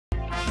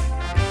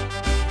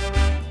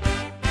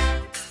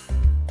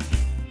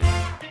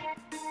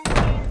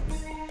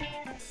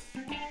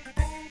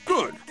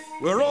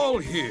we're all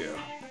here.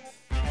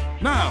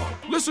 Now,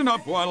 listen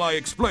up while I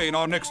explain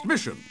our next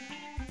mission.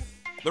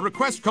 The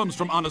request comes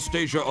from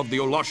Anastasia of the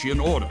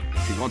Olashian Order.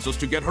 She wants us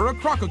to get her a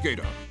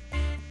Crocogator.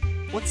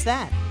 What's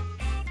that?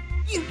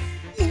 You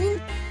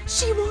mean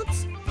she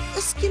wants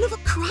the skin of a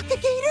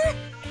Crocogator?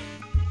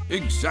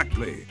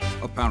 Exactly.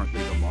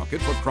 Apparently the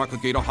market for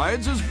Crocogator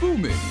hides is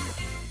booming.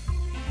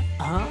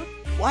 Huh?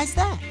 Why's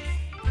that?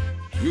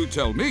 You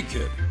tell me,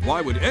 kid.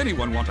 Why would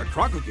anyone want a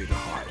Crocogator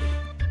hide?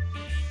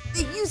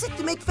 They use it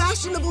to make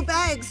fashionable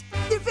bags.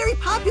 They're very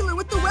popular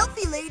with the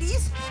wealthy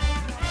ladies.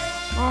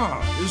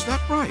 Ah, is that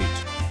right?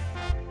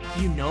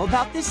 You know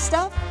about this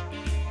stuff?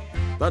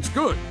 That's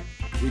good.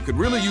 We could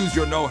really use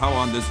your know-how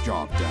on this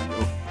job,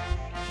 Daniel.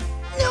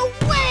 No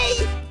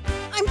way!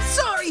 I'm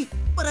sorry,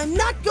 but I'm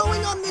not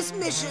going on this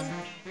mission.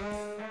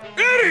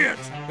 Idiot!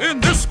 In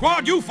this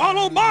squad, you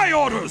follow my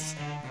orders!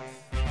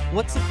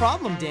 What's the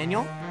problem,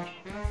 Daniel?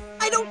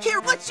 I don't care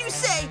what you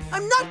say.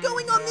 I'm not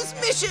going on this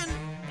mission.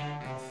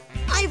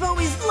 I've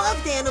always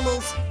loved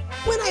animals.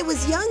 When I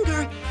was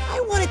younger,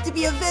 I wanted to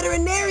be a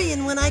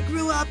veterinarian when I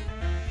grew up.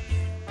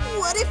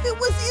 What if it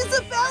was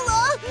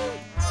Isabella?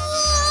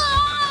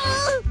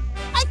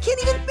 I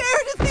can't even bear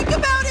to think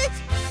about it!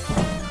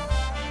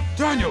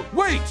 Daniel,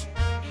 wait!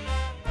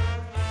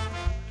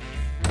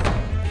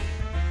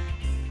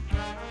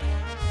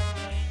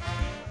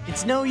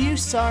 It's no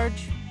use,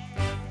 Sarge.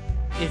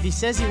 If he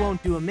says he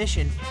won't do a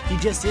mission, he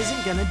just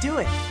isn't gonna do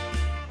it.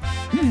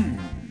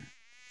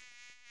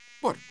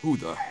 But who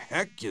the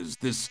heck is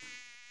this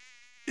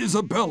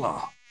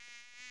Isabella?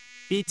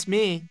 Beats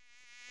me.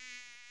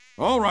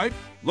 All right,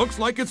 looks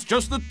like it's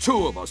just the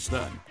two of us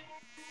then.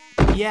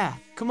 Yeah,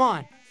 come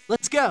on,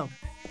 let's go.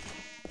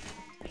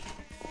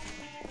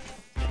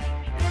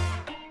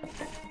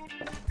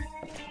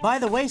 By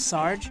the way,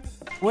 Sarge,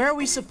 where are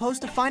we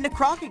supposed to find a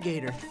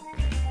Crocogator?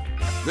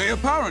 They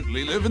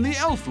apparently live in the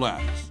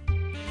Elflands.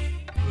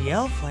 The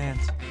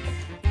Elflands?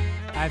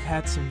 I've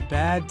had some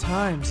bad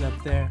times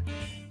up there.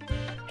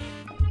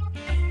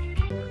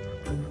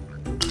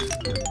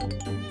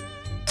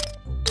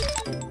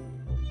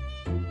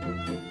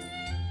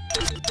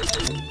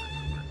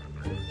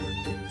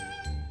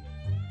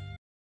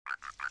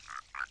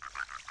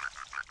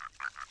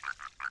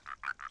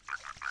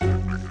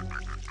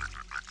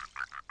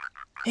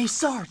 Hey,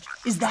 Sarge,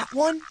 is that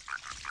one?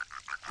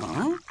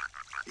 Huh?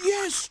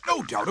 Yes,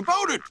 no doubt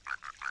about it.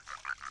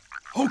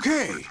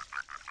 Okay.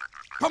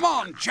 Come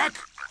on, Jack.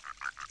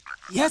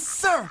 Yes,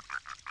 sir.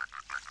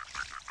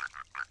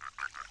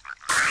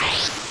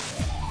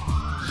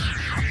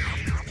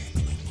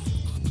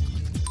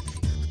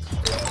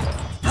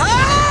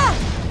 Ah!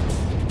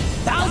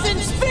 1,000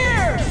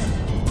 spears!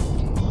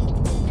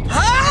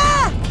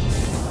 Ah!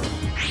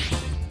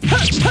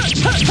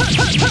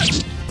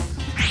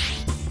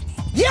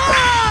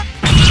 Yeah!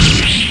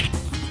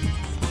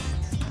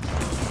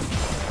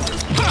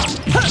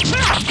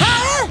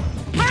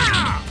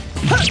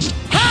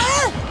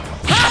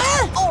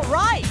 All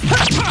right.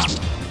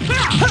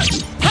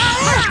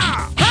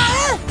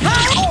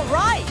 All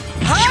right.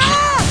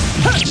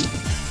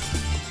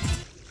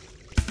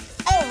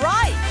 All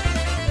right.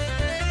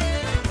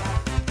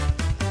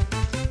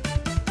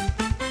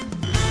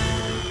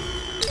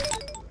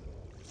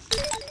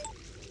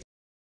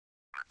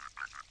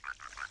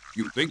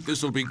 You think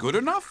this'll be good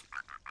enough?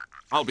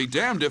 I'll be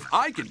damned if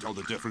I can tell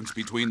the difference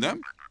between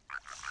them.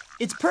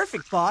 It's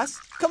perfect, boss.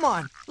 Come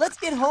on, let's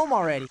get home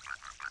already.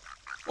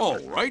 All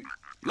right,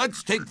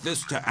 let's take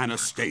this to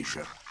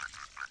Anastasia.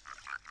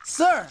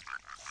 Sir!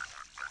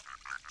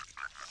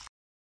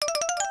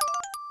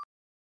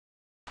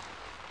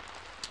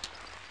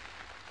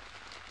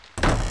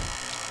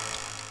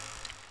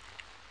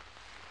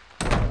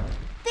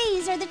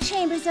 These are the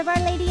chambers of Our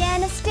Lady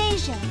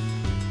Anastasia,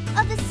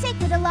 of the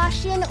Sacred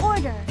Olashian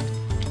Order.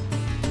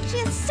 She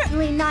is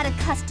certainly not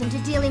accustomed to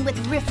dealing with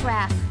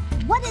riffraff.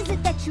 What is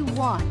it that you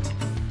want?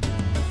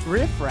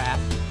 Riffraff?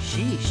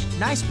 Sheesh,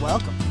 nice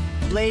welcome.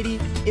 Lady,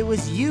 it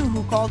was you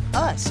who called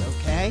us,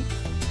 okay?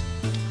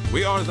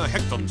 We are the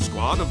Hecton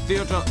Squad of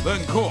Theatre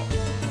Vancourt.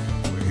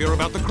 We're here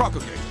about the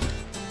Crocogator.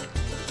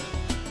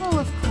 Oh,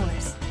 of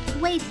course.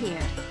 Wait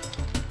here.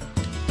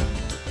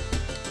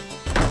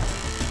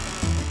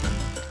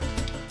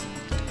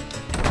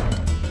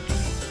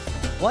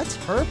 What's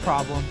her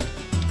problem?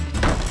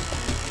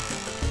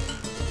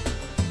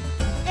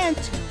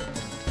 Enter.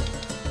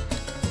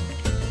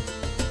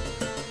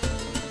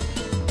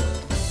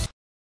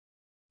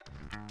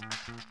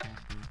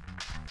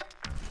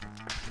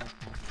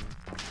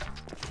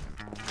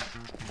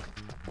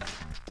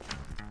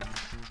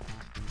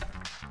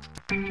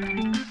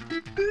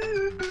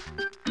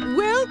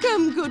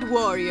 Welcome, good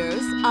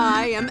warriors.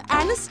 I am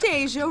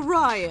Anastasia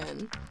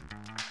Ryan.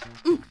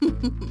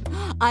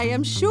 I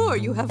am sure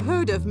you have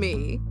heard of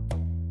me.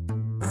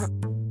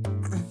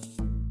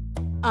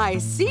 I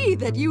see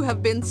that you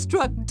have been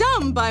struck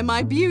dumb by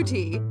my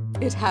beauty.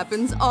 It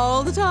happens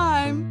all the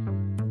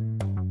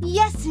time.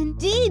 Yes,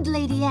 indeed,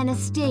 Lady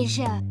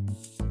Anastasia.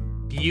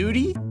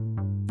 Beauty?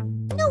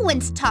 No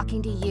one's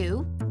talking to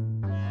you.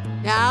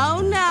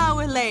 Now,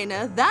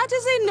 Elena, that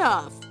is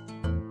enough.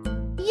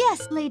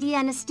 Yes, Lady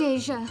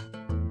Anastasia.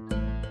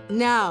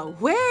 Now,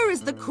 where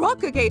is the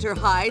Crocogator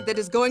hide that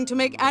is going to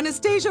make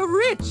Anastasia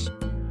rich?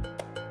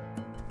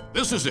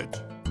 This is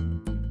it.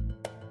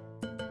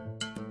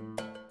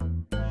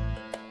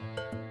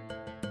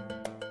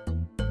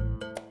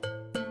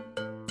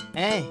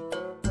 Hey,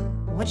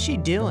 what's she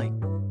doing?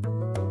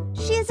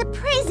 She is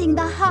appraising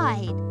the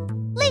hide.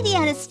 Lady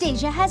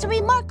Anastasia has a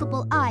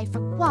remarkable eye for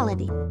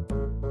quality.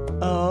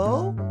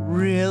 Oh,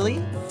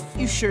 really?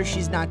 You sure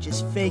she's not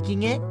just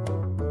faking it?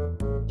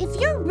 If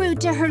you're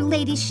rude to her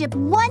ladyship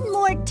one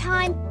more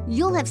time,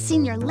 you'll have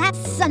seen your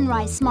last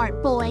sunrise,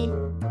 smart boy.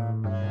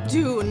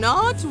 Do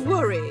not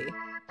worry.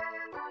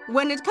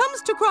 When it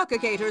comes to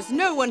Crocogators,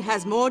 no one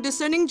has more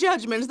discerning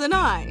judgment than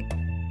I.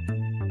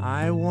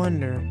 I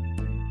wonder.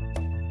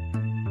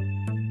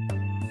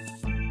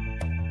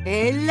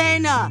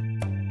 Elena!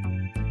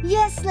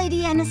 Yes,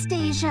 Lady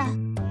Anastasia.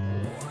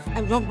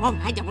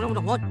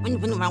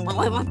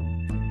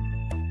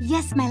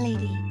 Yes, my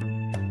lady.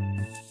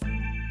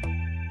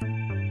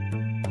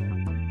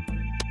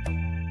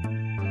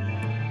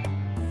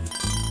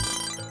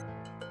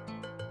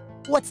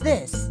 What's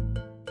this?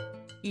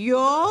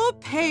 Your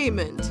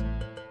payment.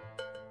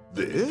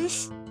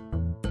 This?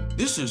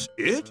 This is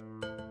it?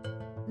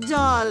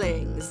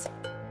 Darlings,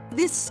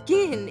 this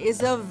skin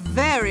is of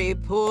very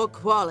poor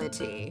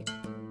quality.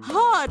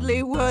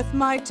 Hardly worth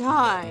my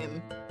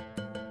time.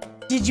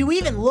 Did you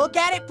even look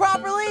at it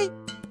properly?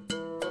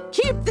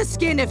 Keep the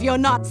skin if you're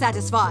not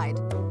satisfied.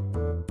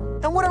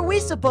 And what are we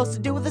supposed to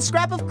do with a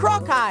scrap of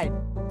croc hide?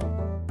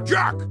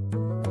 Jack!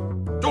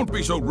 Don't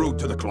be so rude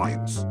to the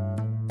clients.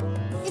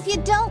 If you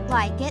don't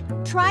like it,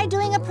 try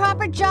doing a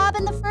proper job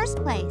in the first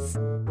place.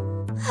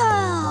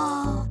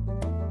 Oh,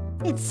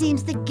 it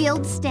seems the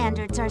guild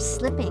standards are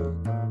slipping.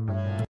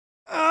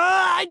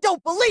 I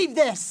don't believe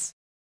this!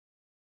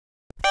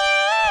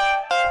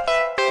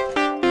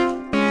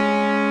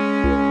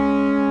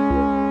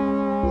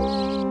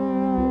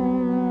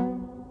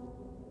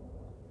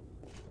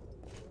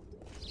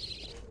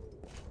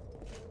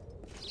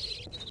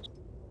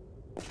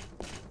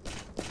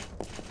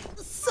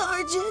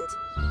 Sergeant?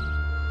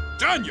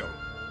 Daniel!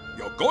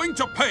 You're going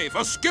to pay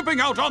for skipping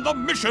out on the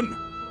mission!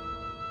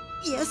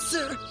 Yes,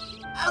 sir.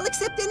 I'll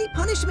accept any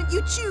punishment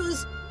you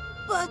choose.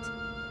 But...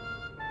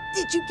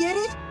 did you get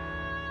it?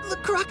 The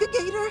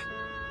Crocogator?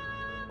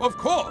 Of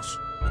course!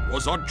 It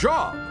was our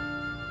job!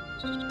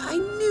 I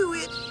knew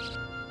it.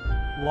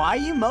 Why are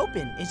you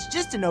moping? It's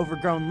just an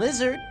overgrown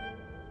lizard.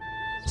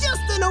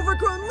 Just an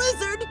overgrown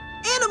lizard!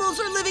 Animals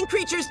are living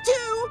creatures,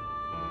 too!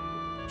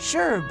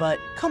 Sure, but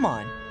come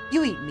on.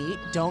 You eat meat,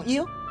 don't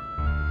you?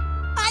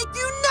 I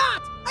do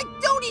not! I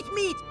don't eat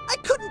meat! I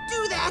couldn't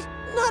do that!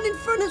 Not in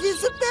front of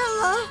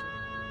Isabella!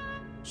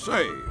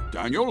 Say,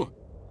 Daniel,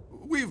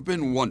 we've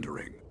been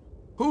wondering.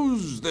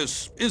 Who's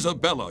this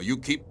Isabella you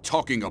keep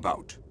talking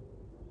about?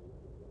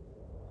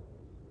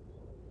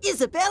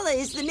 Isabella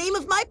is the name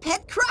of my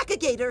pet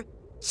Crocogator.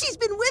 She's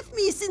been with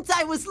me since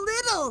I was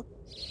little.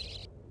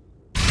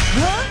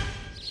 Huh?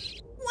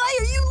 Why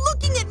are you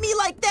looking at me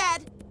like that?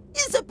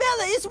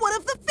 Isabella is one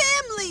of the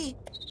family.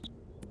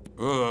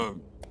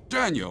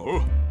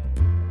 Daniel?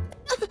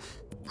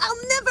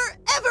 I'll never,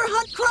 ever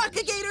hunt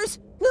Crocogators,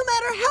 no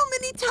matter how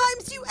many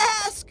times you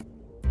ask.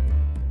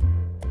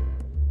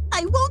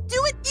 I won't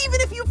do it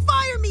even if you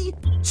fire me.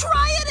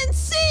 Try it and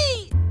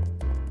see!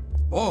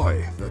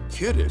 Boy, the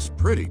kid is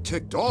pretty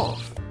ticked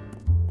off.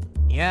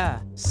 Yeah,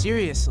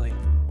 seriously.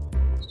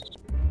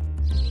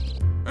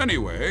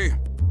 Anyway,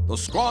 the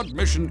squad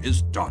mission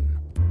is done.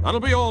 That'll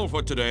be all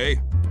for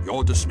today.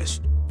 You're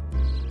dismissed.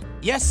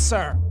 Yes,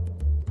 sir.